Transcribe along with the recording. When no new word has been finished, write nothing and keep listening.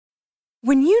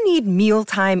When you need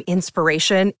mealtime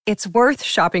inspiration, it's worth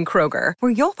shopping Kroger,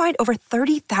 where you'll find over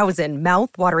 30,000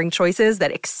 mouth-watering choices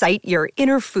that excite your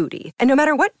inner foodie. And no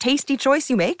matter what tasty choice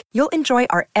you make, you'll enjoy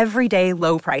our everyday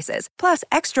low prices, plus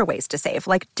extra ways to save,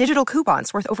 like digital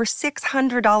coupons worth over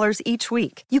 $600 each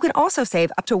week. You can also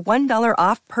save up to $1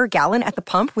 off per gallon at the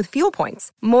pump with fuel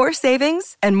points. More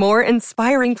savings and more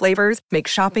inspiring flavors make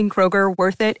shopping Kroger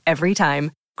worth it every time.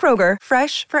 Kroger,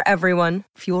 fresh for everyone.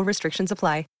 Fuel restrictions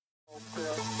apply.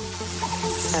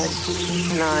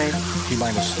 9.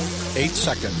 T-minus 8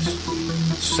 seconds.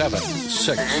 7,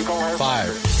 6,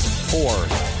 5, 4,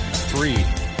 3,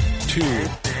 2,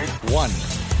 1.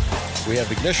 We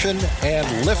have ignition and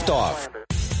liftoff.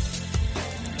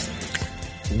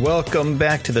 Welcome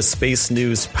back to the Space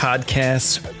News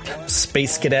Podcast,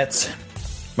 Space Cadets.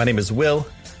 My name is Will,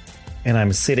 and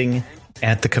I'm sitting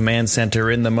at the command center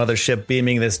in the mothership,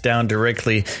 beaming this down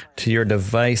directly to your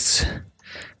device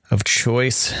of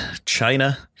choice.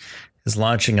 China is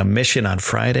launching a mission on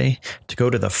Friday to go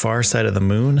to the far side of the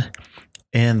moon,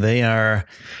 and they are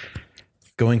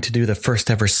going to do the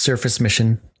first ever surface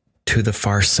mission to the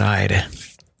far side.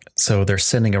 So they're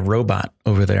sending a robot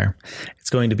over there. It's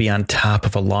going to be on top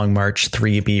of a Long March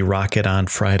 3B rocket on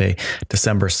Friday,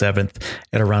 December 7th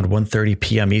at around 1:30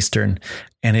 p.m. Eastern,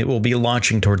 and it will be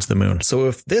launching towards the moon. So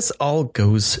if this all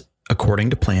goes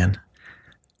according to plan,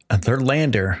 their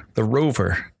lander, the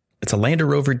rover, it's a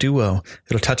lander-rover duo.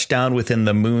 It'll touch down within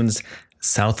the moon's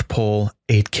South Pole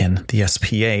Aitken, the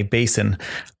SPA basin,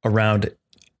 around,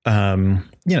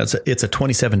 it's a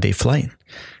 27-day flight.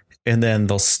 And then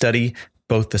they'll study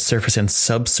both the surface and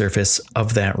subsurface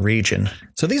of that region.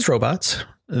 So these robots,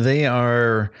 they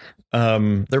are,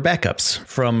 they're backups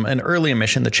from an earlier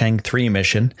mission, the Chang'e 3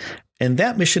 mission. And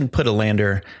that mission put a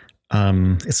lander,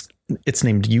 it's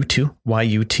named U2,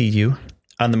 YUTU,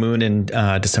 on the moon in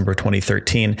December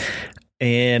 2013.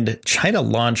 And China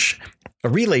launched a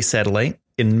relay satellite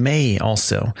in May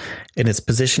also. And it's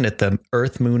positioned at the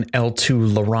Earth-Moon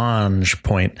L2 Lagrange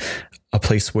point, a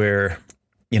place where,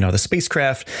 the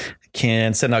spacecraft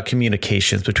can send out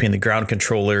communications between the ground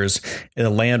controllers and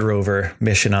the Land Rover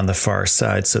mission on the far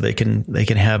side, so they can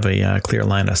have a clear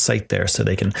line of sight there, so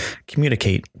they can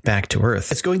communicate back to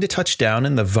Earth. It's going to touch down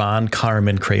in the von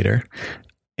Karman crater,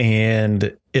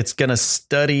 and it's going to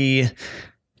study.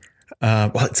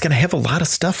 It's going to have a lot of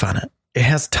stuff on it. It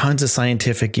has tons of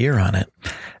scientific gear on it.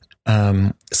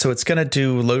 So it's going to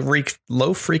do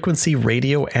low frequency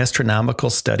radio astronomical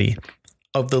study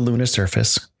of the lunar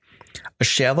surface, a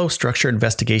shallow structure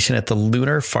investigation at the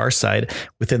lunar far side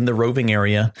within the roving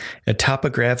area, and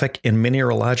topographic and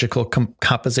mineralogical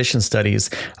composition studies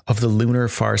of the lunar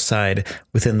far side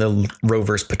within the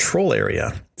rover's patrol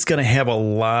area. It's going to have a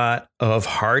lot of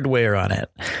hardware on it.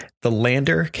 The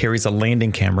lander carries a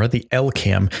landing camera, the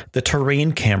L-cam, the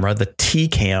terrain camera, the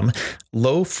T-cam,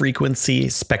 low frequency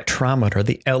spectrometer,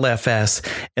 the LFS,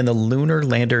 and the lunar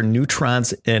lander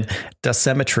neutrons and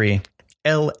dosimetry,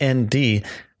 LND,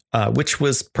 which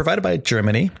was provided by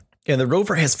Germany. And the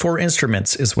rover has 4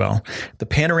 instruments as well: the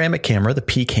panoramic camera, the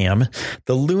PCAM,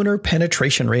 the lunar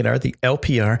penetration radar, the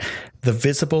LPR, the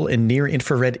visible and near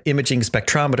infrared imaging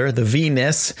spectrometer, the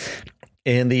VNIS,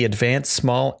 and the advanced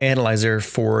small analyzer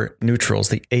for neutrals,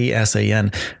 the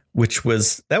ASAN, which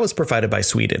was provided by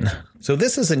Sweden. So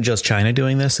this isn't just China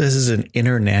doing this. This is an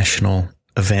international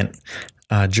event.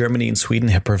 Germany and Sweden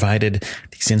have provided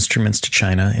these instruments to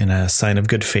China in a sign of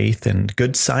good faith and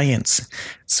good science.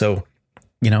 So,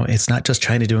 it's not just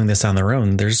China doing this on their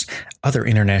own. There's other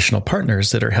international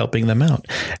partners that are helping them out.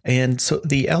 And so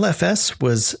the LFS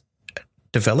was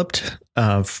developed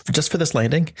just for this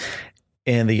landing.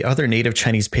 And the other native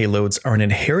Chinese payloads are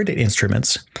inherited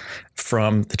instruments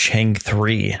from the Chang'e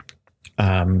 3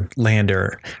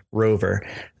 lander rover.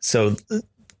 So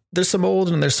there's some old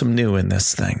and there's some new in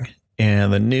this thing.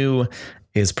 And the new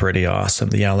is pretty awesome.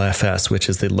 The LFS, which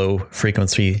is the low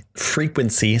frequency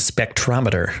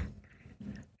spectrometer.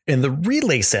 And the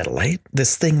relay satellite,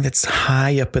 this thing that's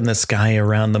high up in the sky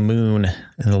around the moon,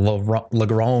 and the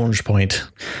Lagrange point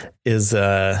is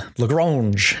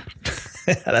Lagrange.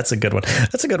 That's a good one.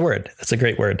 That's a good word. That's a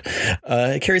great word.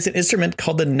 It carries an instrument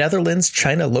called the Netherlands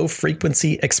China Low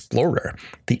Frequency Explorer.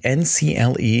 The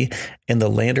NCLE and the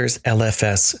lander's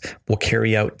LFS will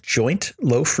carry out joint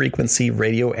low frequency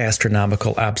radio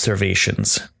astronomical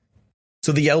observations.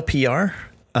 So the LPR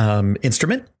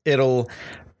instrument, it'll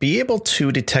be able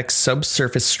to detect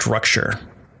subsurface structure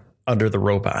under the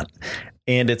robot.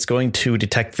 And it's going to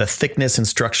detect the thickness and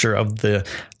structure of the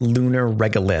lunar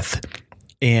regolith.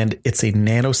 And it's a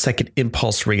nanosecond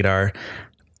impulse radar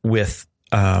with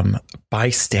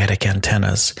bistatic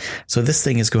antennas. So this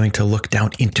thing is going to look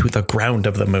down into the ground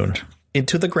of the moon.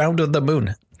 Into the ground of the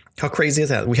moon. How crazy is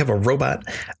that? We have a robot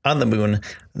on the moon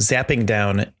zapping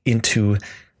down into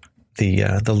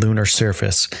the lunar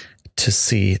surface to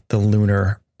see the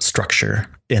lunar structure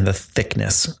and the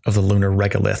thickness of the lunar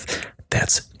regolith.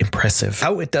 That's impressive.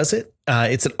 How it does it?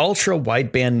 It's an ultra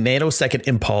wideband nanosecond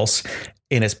impulse,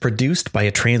 and it's produced by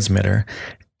a transmitter.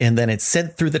 And then it's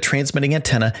sent through the transmitting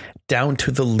antenna down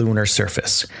to the lunar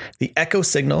surface. The echo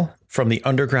signal from the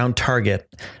underground target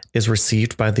is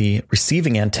received by the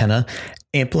receiving antenna,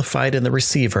 amplified in the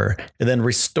receiver, and then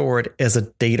restored as a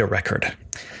data record.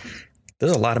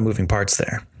 There's a lot of moving parts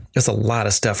there. There's a lot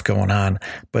of stuff going on.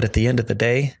 But at the end of the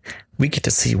day, we get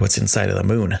to see what's inside of the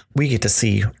moon. We get to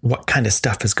see what kind of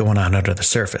stuff is going on under the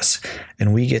surface.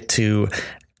 And we get to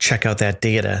check out that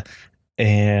data.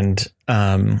 And,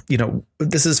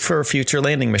 this is for future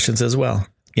landing missions as well.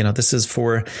 This is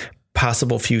for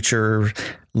possible future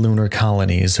lunar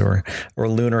colonies or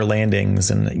lunar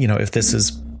landings. And, if this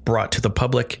is brought to the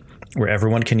public where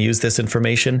everyone can use this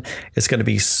information, it's going to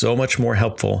be so much more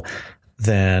helpful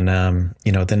than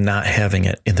not having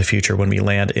it in the future when we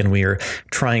land and we are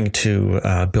trying to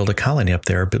build a colony up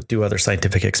there, do other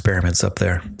scientific experiments up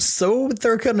there. So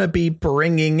they're going to be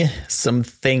bringing some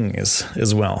things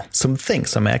as well, some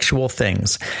actual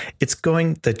things. The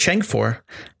Chang'e 4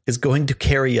 is going to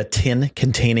carry a tin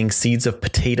containing seeds of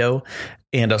potato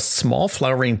and a small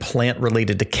flowering plant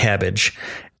related to cabbage.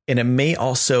 And it may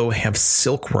also have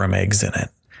silkworm eggs in it.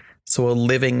 So a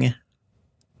living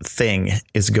thing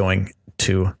is going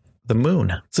to the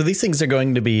moon. So these things are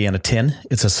going to be in a tin.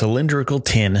 It's a cylindrical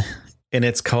tin, and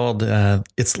it's called,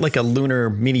 it's like a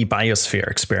lunar mini biosphere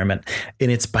experiment.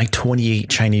 And it's by 28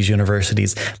 Chinese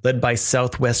universities, led by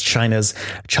Southwest China's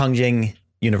Chongqing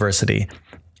University.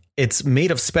 It's made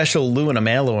of special aluminum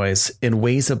alloys and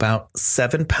weighs about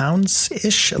 7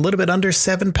 pounds-ish, a little bit under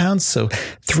 7 pounds. So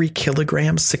 3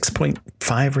 kilograms,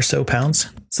 6.5 or so pounds.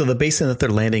 So the basin that they're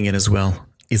landing in as well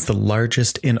is the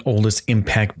largest and oldest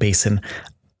impact basin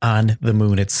on the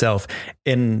moon itself.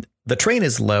 And the terrain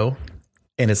is low,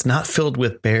 and it's not filled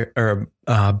with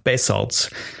basalts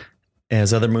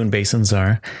as other moon basins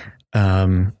are.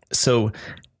 So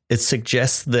it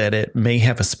suggests that it may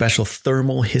have a special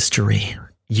thermal history,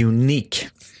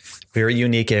 very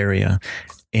unique area,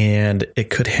 and it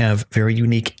could have very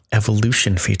unique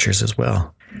evolution features as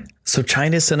well. So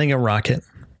China is sending a rocket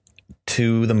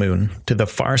to the moon, to the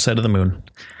far side of the moon.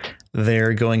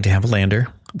 They're going to have a lander,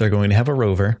 they're going to have a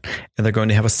rover, and they're going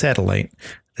to have a satellite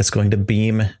that's going to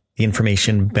beam the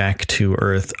information back to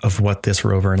Earth of what this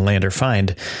rover and lander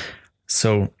find.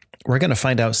 So we're going to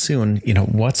find out soon,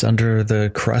 what's under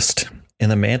the crust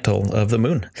and the mantle of the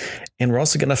moon. And we're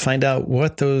also going to find out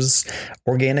what those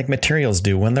organic materials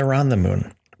do when they're on the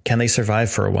moon. Can they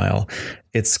survive for a while?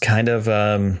 It's kind of,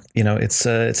 it's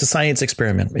a science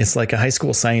experiment. It's like a high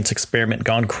school science experiment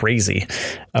gone crazy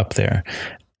up there.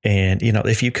 And,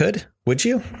 if you could, would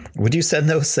you send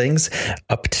those things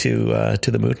up to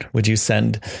the moon? Would you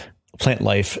send plant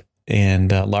life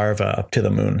and larvae up to the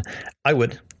moon? I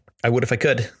would if I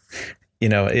could.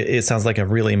 It sounds like a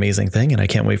really amazing thing, and I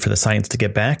can't wait for the science to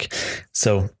get back.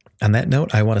 So on that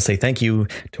note, I want to say thank you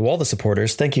to all the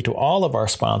supporters. Thank you to all of our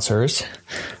sponsors.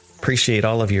 Appreciate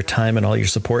all of your time and all your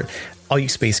support. All you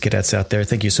space cadets out there,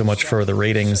 thank you so much for the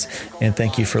ratings, and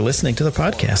thank you for listening to the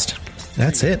podcast.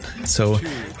 That's it. So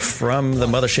from the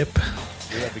mothership,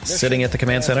 sitting at the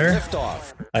command center,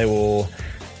 I will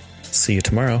see you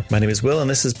tomorrow. My name is Will, and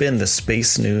this has been the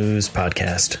Space News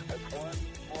Podcast.